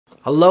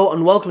Hello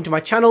and welcome to my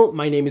channel.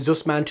 My name is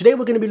Usman. Today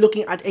we're going to be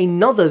looking at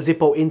another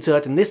Zippo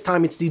insert, and this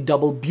time it's the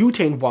double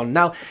butane one.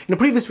 Now, in a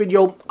previous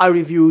video, I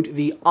reviewed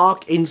the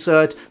arc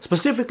insert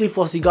specifically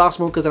for cigar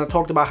smokers, and I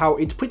talked about how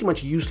it's pretty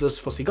much useless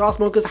for cigar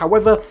smokers.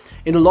 However,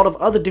 in a lot of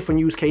other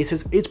different use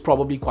cases, it's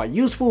probably quite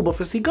useful, but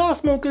for cigar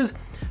smokers,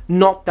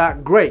 not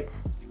that great.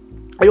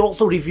 I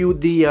also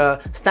reviewed the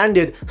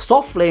standard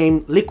soft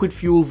flame liquid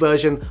fuel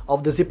version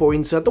of the Zippo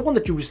insert, the one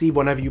that you receive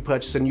whenever you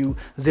purchase a new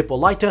Zippo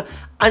lighter,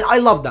 and I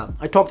love that.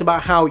 I talked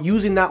about how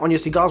using that on your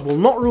cigars will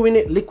not ruin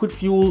it. Liquid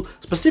fuel,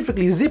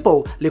 specifically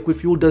Zippo liquid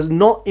fuel, does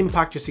not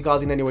impact your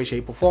cigars in any way,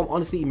 shape or form.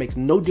 Honestly, it makes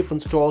no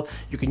difference at all.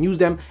 You can use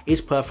them,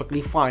 it's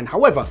perfectly fine.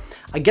 However,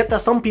 I get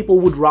that some people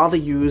would rather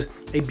use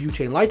a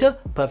butane lighter,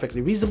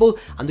 perfectly reasonable,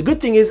 and the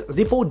good thing is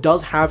Zippo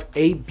does have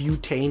a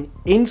butane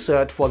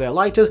insert for their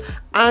lighters,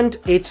 and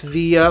it's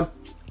the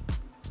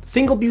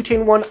single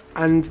butane one,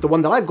 and the one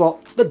that I've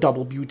got, the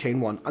double butane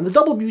one. And the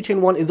double butane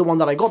one is the one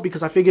that I got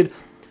because I figured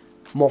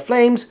more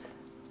flames,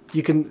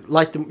 you can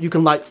light them, you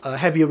can light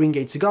heavier ring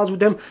gauge cigars with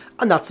them,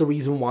 and that's the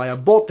reason why I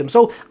bought them.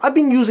 So I've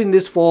been using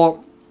this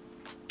for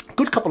a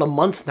good couple of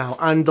months now,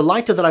 and the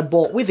lighter that I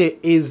bought with it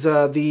is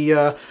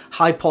the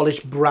high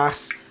polished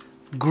brass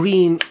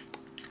green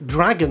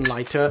Dragon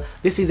lighter.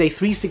 This is a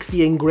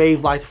 360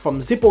 engraved lighter from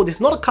Zippo. This is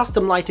not a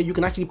custom lighter. You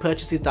can actually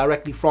purchase it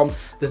directly from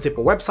the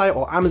Zippo website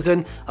or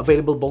Amazon,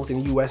 available both in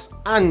the US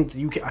and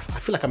UK. I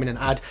feel like I'm in an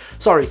ad.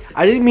 Sorry,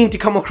 I didn't mean to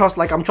come across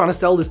like I'm trying to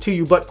sell this to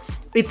you, but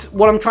it's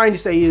what I'm trying to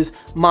say is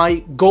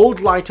my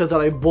gold lighter that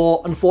I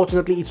bought,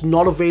 unfortunately, it's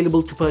not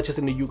available to purchase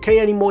in the UK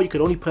anymore. You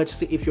can only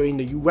purchase it if you're in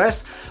the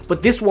US.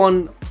 But this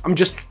one, I'm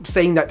just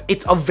saying that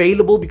it's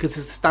available because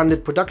it's a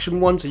standard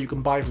production one, so you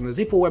can buy it from the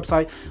Zippo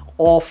website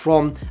or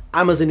from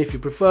Amazon if you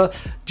prefer.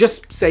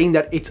 Just saying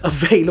that it's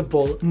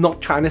available, not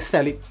trying to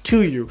sell it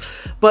to you.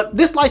 But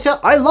this lighter,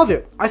 I love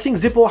it. I think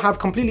Zippo have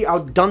completely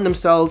outdone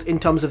themselves in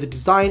terms of the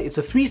design. It's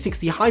a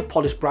 360 high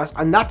polished brass,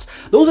 and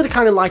those are the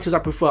kind of lighters I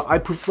prefer. I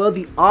prefer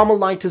the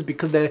Armor lighters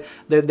because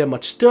they're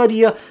much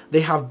sturdier, they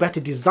have better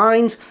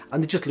designs,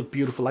 and they just look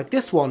beautiful. Like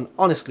this one,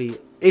 honestly,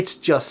 it's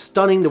just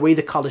stunning. The way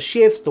the color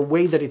shifts, the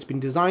way that it's been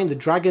designed, the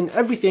dragon,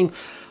 everything,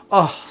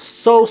 oh,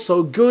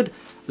 so good.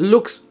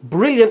 Looks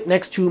brilliant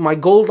next to my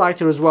gold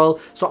lighter as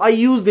well. So I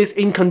use this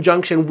in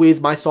conjunction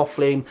with my soft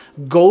flame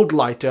gold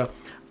lighter,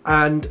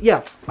 and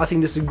yeah, I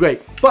think this is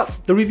great. But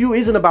the review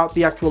isn't about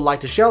the actual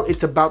lighter shell,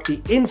 it's about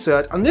the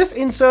insert, and this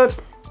insert,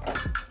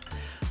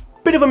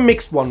 bit of a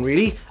mixed one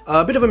really,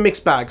 a bit of a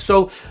mixed bag.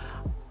 So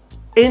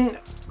in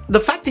the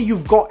fact that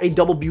you've got a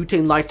double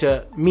butane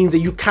lighter means that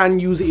you can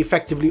use it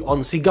effectively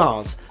on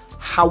cigars.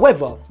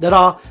 However, there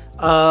are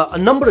a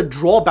number of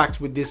drawbacks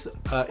with this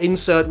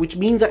insert, which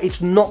means that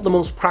it's not the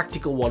most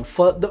practical one.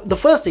 For the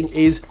first thing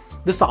is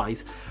the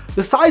size.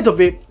 The size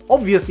of it,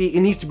 obviously, it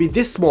needs to be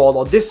this small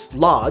or this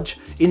large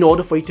in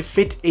order for it to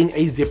fit in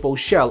a Zippo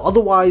shell.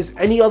 Otherwise,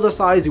 any other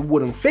size, it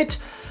wouldn't fit.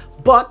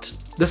 But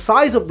the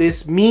size of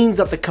this means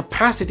that the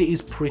capacity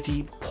is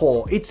pretty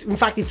poor. In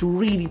fact, it's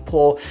really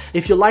poor.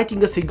 If you're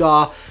lighting a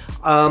cigar,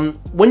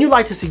 when you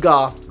light a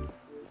cigar,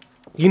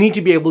 you need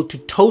to be able to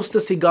toast the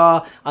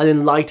cigar and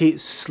then light it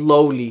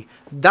slowly.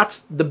 That's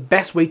the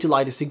best way to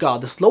light a cigar.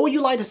 The slower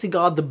you light a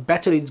cigar, the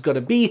better it's going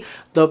to be.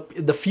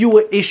 The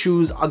fewer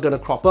issues are going to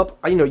crop up.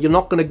 You know, you're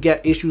not going to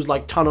get issues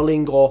like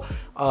tunneling or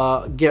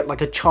get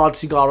like a charred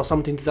cigar or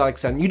something to that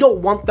extent. You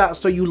don't want that,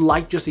 so you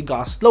light your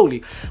cigar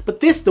slowly. But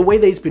this, the way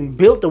that it's been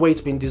built, the way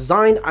it's been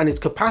designed, and its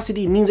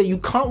capacity means that you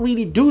can't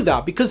really do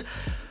that, because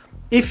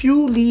if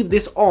you leave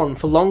this on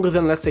for longer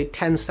than, let's say,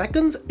 10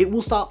 seconds, it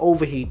will start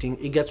overheating.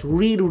 It gets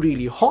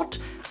really hot.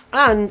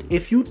 And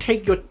if you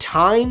take your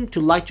time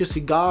to light your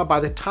cigar, by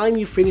the time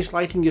you finish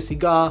lighting your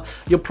cigar,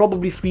 you're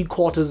probably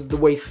 3/4 of the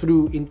way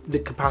through in the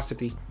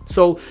capacity.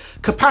 So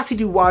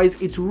capacity wise,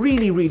 it's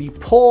really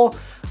poor.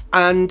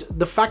 And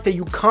the fact that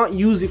you can't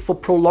use it for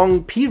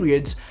prolonged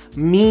periods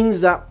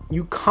means that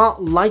you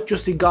can't light your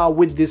cigar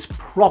with this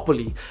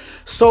properly.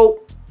 So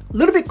a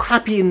little bit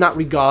crappy in that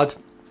regard.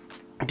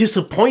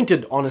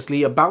 Disappointed,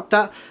 honestly, about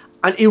that.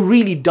 And it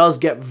really does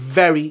get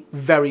very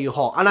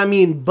hot, and I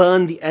mean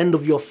burn the end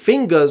of your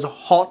fingers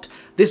hot.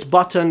 This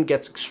button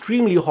gets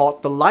extremely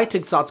hot, the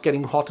lighter starts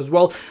getting hot as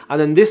well, and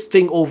then this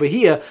thing over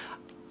here,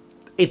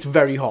 it's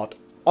very hot.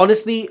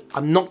 Honestly,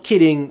 I'm not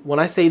kidding when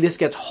I say this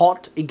gets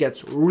hot. It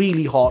gets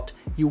really hot.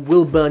 You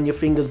will burn your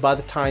fingers by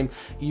the time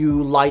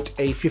you light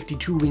a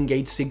 52 ring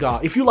gauge cigar,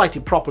 if you light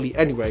it properly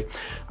anyway.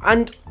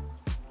 And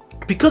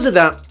because of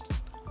that,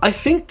 I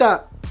think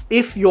that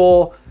if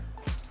you're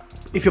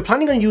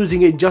planning on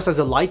using it just as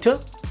a lighter,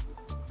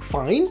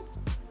 fine.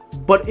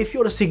 But if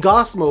you're a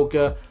cigar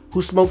smoker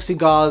who smokes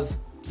cigars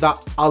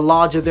that are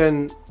larger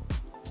than,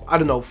 I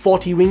don't know,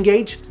 40 ring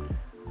gauge,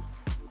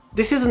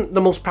 this isn't the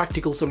most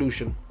practical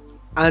solution.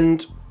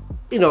 And,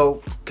 you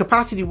know,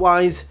 capacity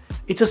wise,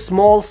 it's a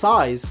small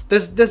size.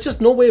 There's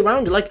just no way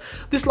around it. Like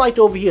this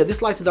lighter over here,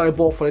 this lighter that I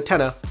bought for a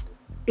tenner,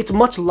 it's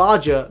much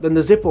larger than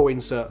the Zippo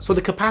insert. So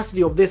the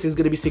capacity of this is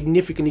going to be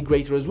significantly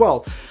greater as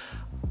well.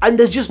 And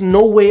there's just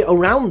no way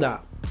around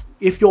that.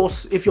 if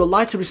your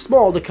lighter is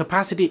small, the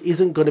capacity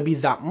isn't going to be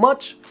that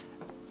much.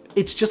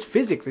 It's just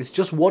physics. It's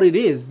just what it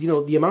is. You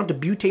know, the amount of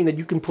butane that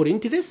you can put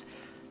into this,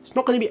 it's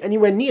not going to be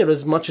anywhere near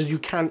as much as you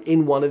can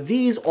in one of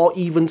these, or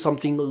even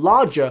something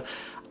larger.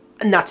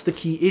 And that's the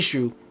key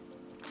issue.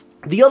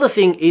 The other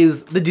thing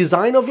is the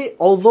design of it.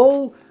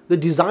 Although the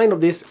design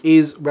of this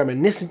is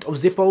reminiscent of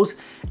Zippos,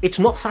 it's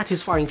not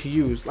satisfying to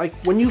use. Like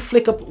when you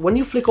flick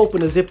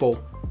open a Zippo,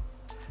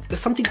 there's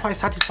something quite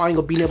satisfying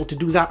of being able to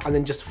do that and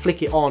then just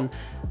flick it on.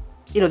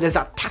 You know, there's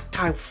that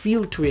tactile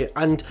feel to it.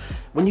 And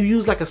when you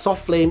use like a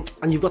soft flame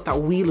and you've got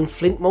that wheel and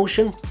flint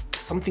motion,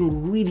 there's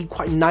something really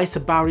quite nice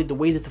about it, the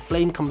way that the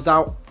flame comes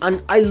out.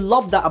 And I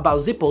love that about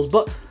Zippos,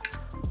 but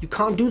you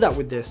can't do that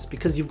with this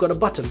because you've got a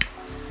button.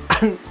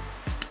 And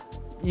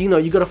you know,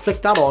 you got to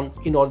flick that on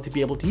in order to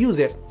be able to use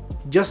it.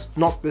 Just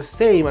not the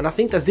same. And I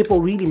think that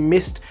Zippo really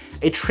missed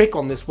a trick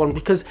on this one,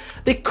 because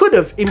they could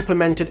have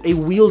implemented a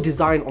wheel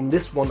design on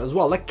this one as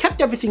well, like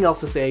kept everything else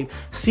the same,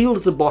 sealed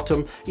at the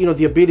bottom, you know,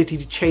 the ability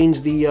to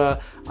change the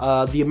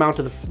amount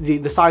of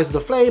the size of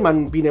the flame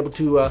and being able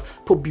to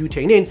put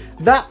butane in.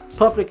 That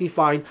perfectly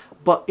fine.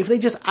 But if they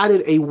just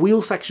added a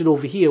wheel section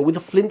over here with a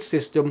flint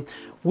system,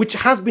 which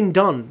has been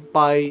done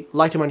by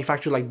lighter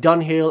manufacturers like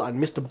Dunhill and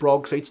Mr.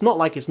 Brogg, so it's not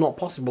like it's not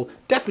possible.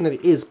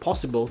 Definitely is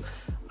possible.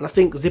 And I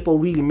think Zippo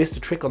really missed a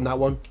trick on that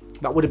one.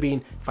 That would have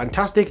been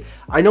fantastic.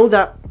 I know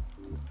that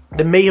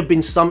there may have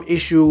been some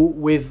issue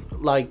with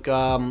like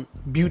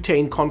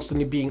butane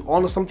constantly being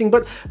on or something,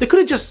 but they could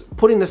have just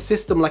put in a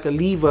system like a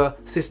lever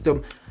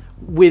system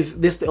with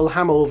this little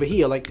hammer over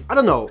here. Like, I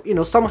don't know, you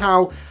know,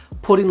 somehow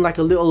put in like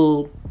a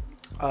little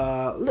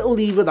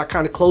lever that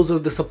kind of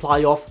closes the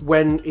supply off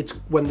when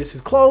this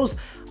is closed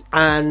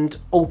and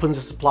opens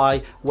the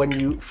supply when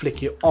you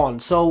flick it on.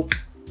 So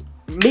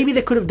maybe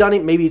they could have done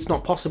it, maybe it's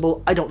not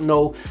possible, I don't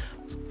know.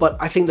 But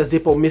I think the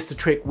Zippo missed the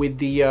trick with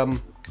the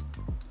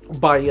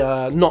by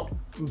not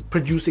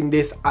producing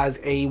this as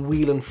a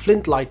wheel and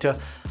flint lighter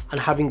and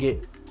having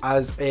it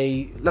as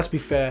a, let's be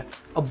fair,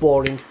 a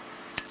boring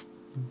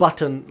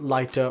button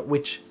lighter,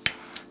 which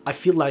I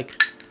feel like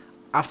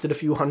after the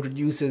few hundred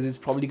uses is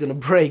probably gonna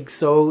break.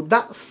 So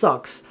that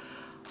sucks.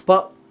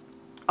 But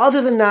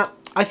other than that,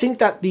 I think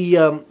that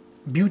the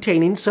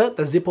butane insert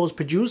that Zippos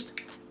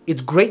produced,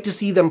 it's great to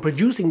see them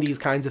producing these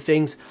kinds of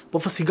things,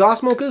 but for cigar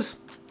smokers,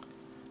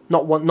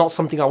 not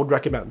something I would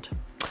recommend.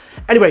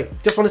 Anyway,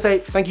 just want to say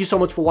thank you so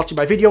much for watching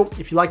my video.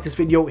 If you like this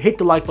video, hit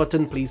the like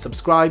button, please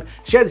subscribe,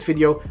 share this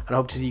video, and I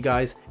hope to see you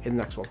guys in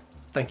the next one.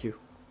 Thank you.